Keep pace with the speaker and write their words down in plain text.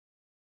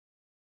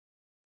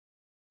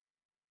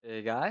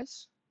Hey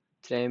guys,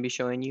 today I'm going to be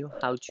showing you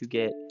how to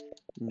get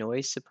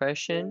noise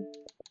suppression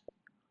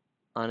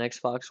on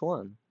Xbox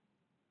One.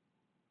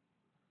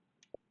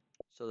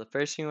 So the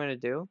first thing you want to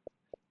do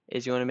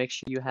is you want to make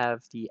sure you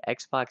have the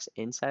Xbox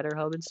Insider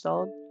Hub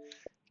installed.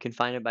 You can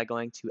find it by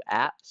going to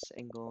apps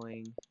and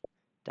going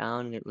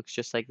down, and it looks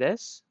just like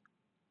this.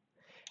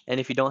 And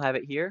if you don't have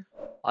it here,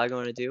 all you're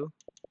going to do,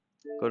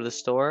 go to the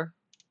store,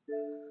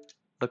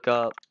 look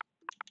up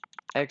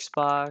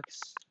Xbox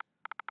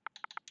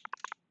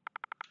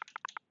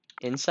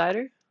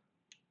Insider,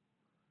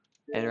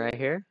 and right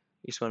here,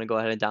 you just want to go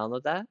ahead and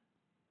download that.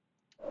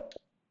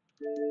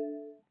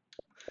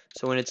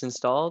 So when it's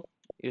installed,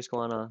 you just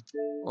want to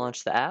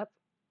launch the app.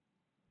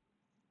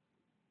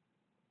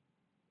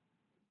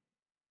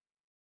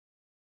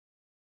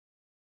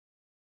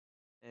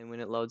 And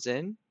when it loads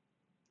in,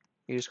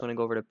 you're just going to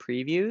go over to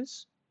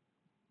previews,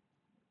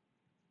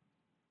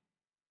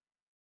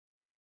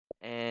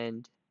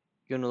 and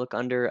you're going to look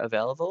under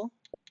available,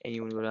 and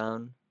you want to go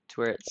down to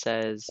where it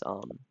says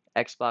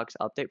Xbox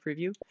update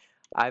preview.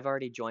 I've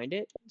already joined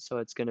it, so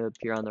it's going to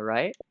appear on the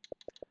right.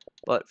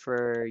 But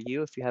for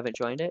you, if you haven't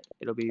joined it,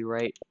 it'll be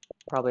right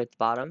probably at the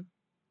bottom.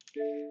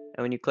 And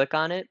when you click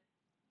on it,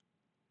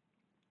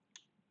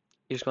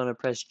 you're just going to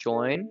press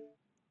join,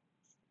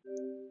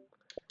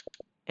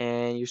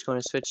 and you're just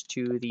going to switch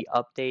to the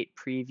update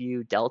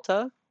preview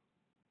delta.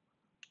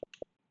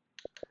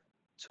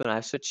 That's what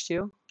I've switched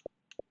to.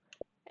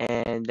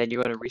 And then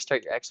you're going to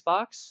restart your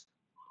Xbox.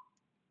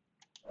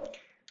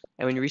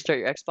 And when you restart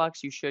your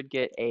Xbox, you should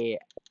get a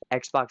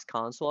Xbox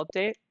console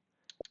update.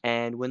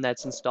 And when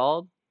that's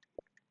installed,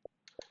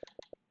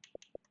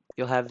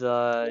 you'll have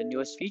the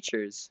newest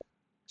features.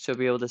 So you'll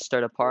be able to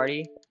start a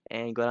party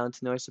and go down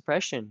to noise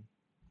suppression.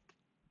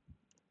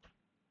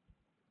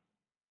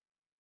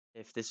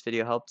 If this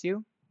video helped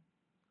you,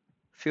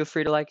 feel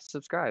free to like and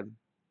subscribe.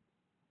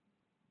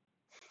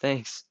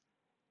 Thanks.